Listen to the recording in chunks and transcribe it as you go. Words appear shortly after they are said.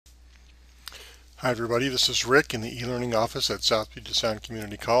Hi everybody, this is Rick in the e-learning office at South Puget Sound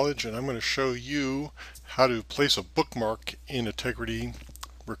Community College, and I'm going to show you how to place a bookmark in a Tegrity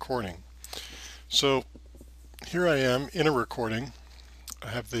recording. So here I am in a recording. I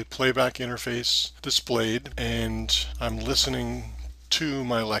have the playback interface displayed and I'm listening to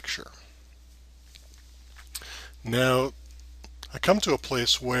my lecture. Now I come to a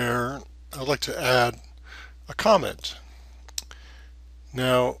place where I'd like to add a comment.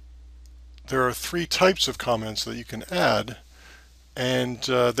 Now there are three types of comments that you can add, and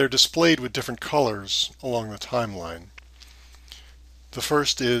they're displayed with different colors along the timeline. The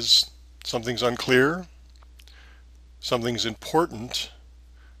first is something's unclear, something's important,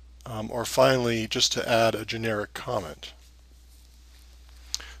 or finally just to add a generic comment.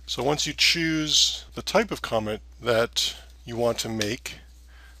 So once you choose the type of comment that you want to make,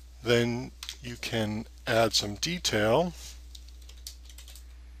 then you can add some detail.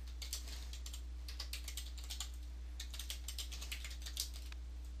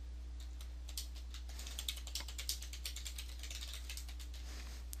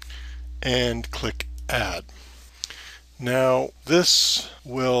 And click Add. Now this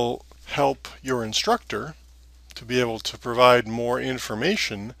will help your instructor to be able to provide more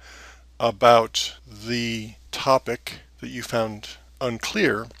information about the topic that you found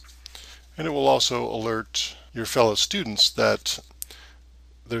unclear, and it will also alert your fellow students that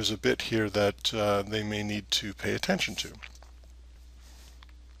there's a bit here that they may need to pay attention to.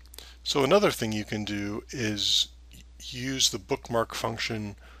 So another thing you can do is use the bookmark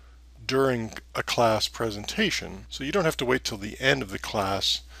function during a class presentation, so you don't have to wait till the end of the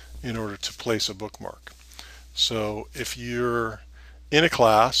class in order to place a bookmark. So if you're in a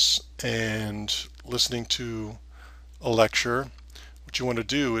class and listening to a lecture, what you want to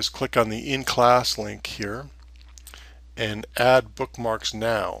do is click on the in-class link here and add bookmarks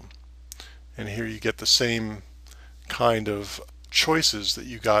now. And here you get the same kind of choices that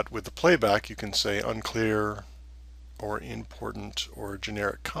you got with the playback. You can say unclear or important or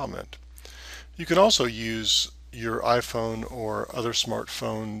generic comment. You can also use your iPhone or other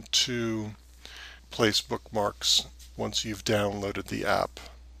smartphone to place bookmarks once you've downloaded the app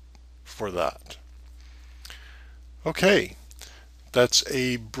for that. Okay, that's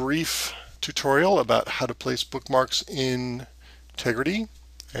a brief tutorial about how to place bookmarks in Tegrity,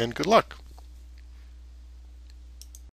 and good luck.